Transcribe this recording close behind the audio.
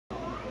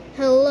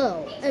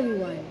Hello,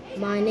 everyone.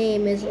 My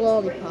name is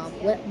Lollipop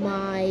with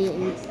my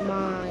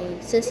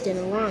assistant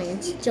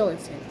Alliance,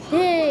 Jellison.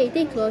 Hey,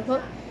 thanks,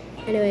 Lollipop.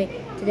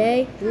 Anyway,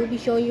 today we'll be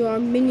showing you our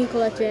minion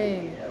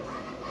collection.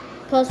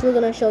 Plus, we're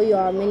gonna show you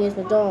our minions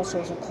with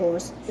dinosaurs, of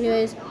course.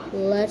 Anyways,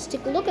 let's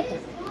take a look at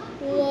them.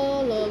 La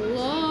la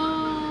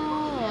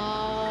la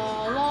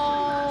la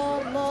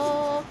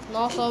la. And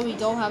also, we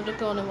don't have the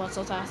golden one,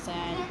 so that's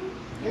sad.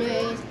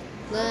 Anyways,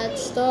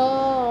 let's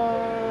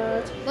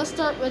start. Let's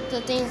start with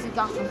the things we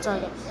got from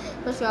Target.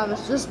 First, we have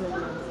this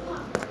minion,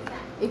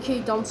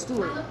 aka Dumb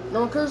Stewart.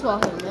 No one cares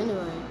about him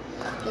anyway.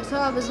 Next, we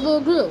have his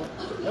little grill.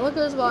 No one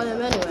cares about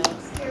him anyway.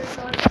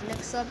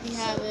 Next up, we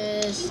have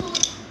his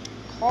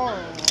Carl,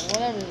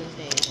 whatever his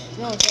name is.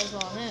 No one cares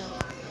about him.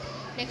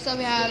 Next up,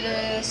 we have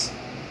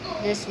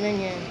this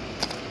minion.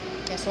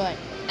 Guess what?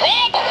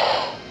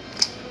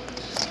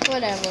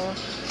 Whatever.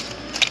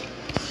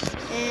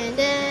 And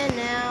then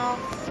now,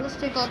 let's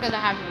take a look at the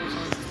happy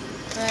minion.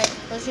 Alright,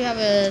 first we have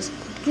is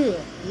Crew.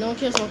 No one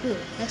cares about Crew.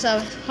 Next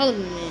up,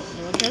 Halloween minion.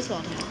 No one cares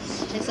about him.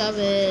 Next up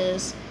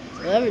is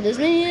whatever this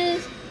minion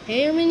is.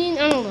 Hair minion?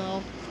 I don't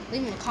know.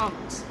 Leave in the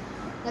comments.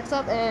 Next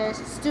up is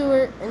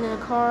Stuart in the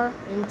car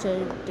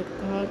into the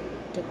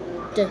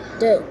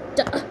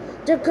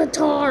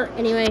guitar.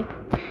 Anyway,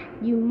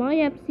 you might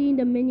have seen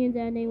the minions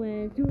ending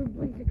when Stuart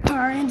plays the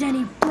car and then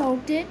he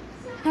broke it.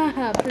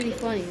 Haha, pretty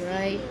funny,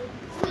 right?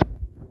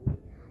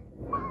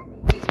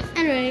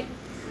 Anyway,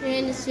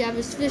 and this you have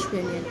his fish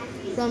minion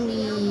from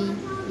the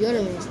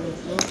other minions. No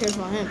one cares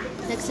about him.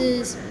 Next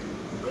is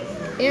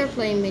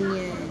airplane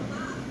minion.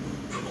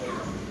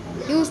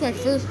 He was my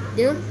first.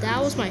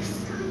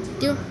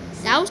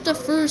 That was the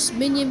first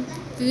minion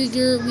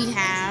figure we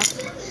have.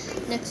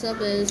 Next up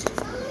is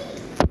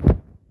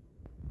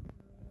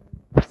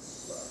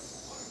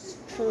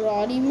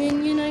Karate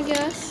minion, I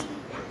guess.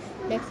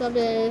 Next up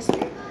is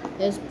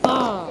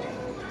Bob.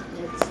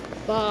 It's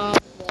Bob,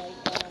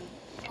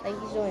 like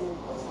he's doing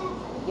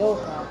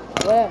yoga,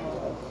 whatever.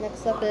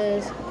 Next up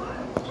is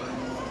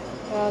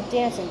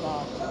Dancing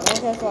Bob. No one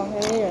cares about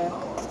him either.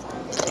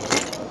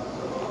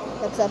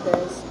 Next up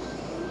is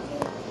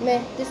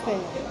this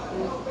minion.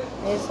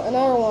 There's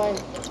another one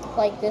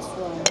like this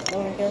one. No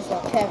one cares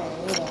about Kevin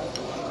either.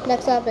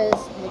 Next up is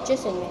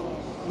Magician minion.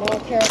 No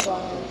one cares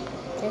about him.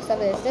 Next up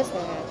is this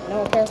one. No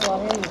one cares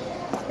about him.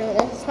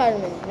 Next is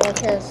Spider-Man. No one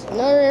cares.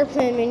 Another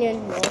airplane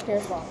minion. No one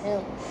cares about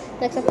him.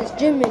 Next up is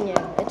Jim minion.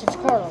 It's just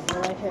Carlo. No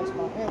one cares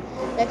about him.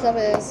 Next up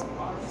is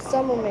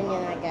Summer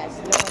minion, I guess.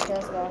 No one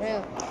cares about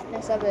him.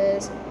 Next up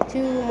is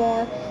two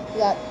more. We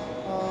got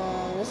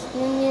this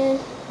minion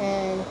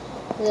and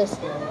this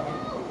minion.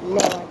 No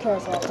one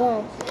cares about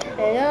them.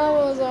 And that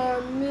was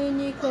our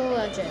mini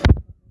collection.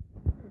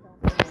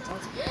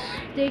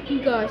 Thank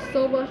you guys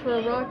so much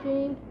for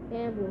watching,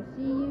 and we'll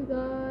see you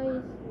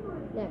guys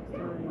next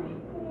time.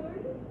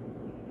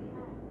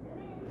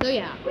 So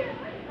yeah,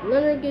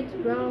 Leonard Gets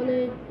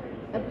Grounded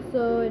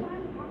episode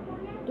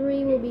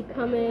 3 will be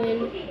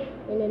coming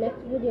in the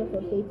next video, so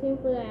stay tuned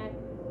for that.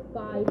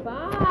 Bye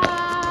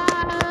bye.